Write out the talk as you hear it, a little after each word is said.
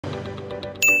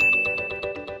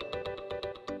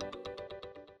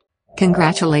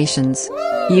Congratulations!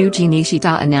 Yuji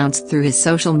Nishida announced through his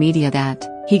social media that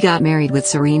he got married with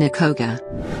Sarina Koga.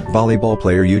 Volleyball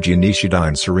player Yuji Nishida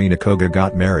and Sarina Koga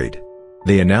got married.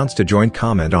 They announced a joint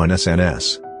comment on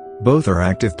SNS. Both are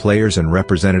active players and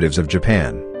representatives of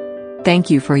Japan.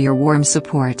 Thank you for your warm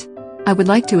support. I would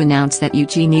like to announce that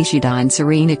Yuji Nishida and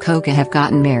Sarina Koga have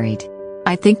gotten married.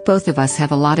 I think both of us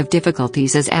have a lot of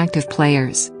difficulties as active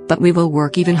players, but we will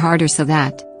work even harder so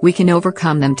that we can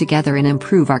overcome them together and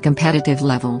improve our competitive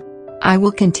level. I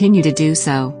will continue to do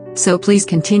so please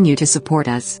continue to support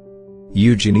us.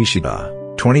 Yuji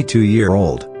Nishida,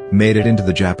 22-year-old, made it into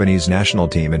the Japanese national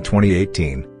team in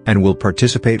 2018, and will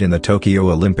participate in the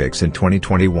Tokyo Olympics in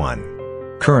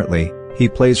 2021. Currently, he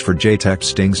plays for J-Tech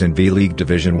Stings in V-League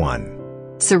Division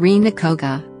 1. Sarina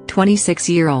Koga,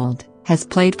 26-year-old, has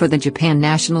played for the Japan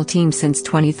national team since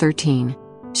 2013.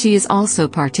 She is also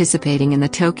participating in the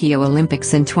Tokyo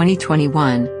Olympics in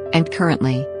 2021, and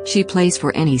currently, she plays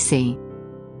for NEC.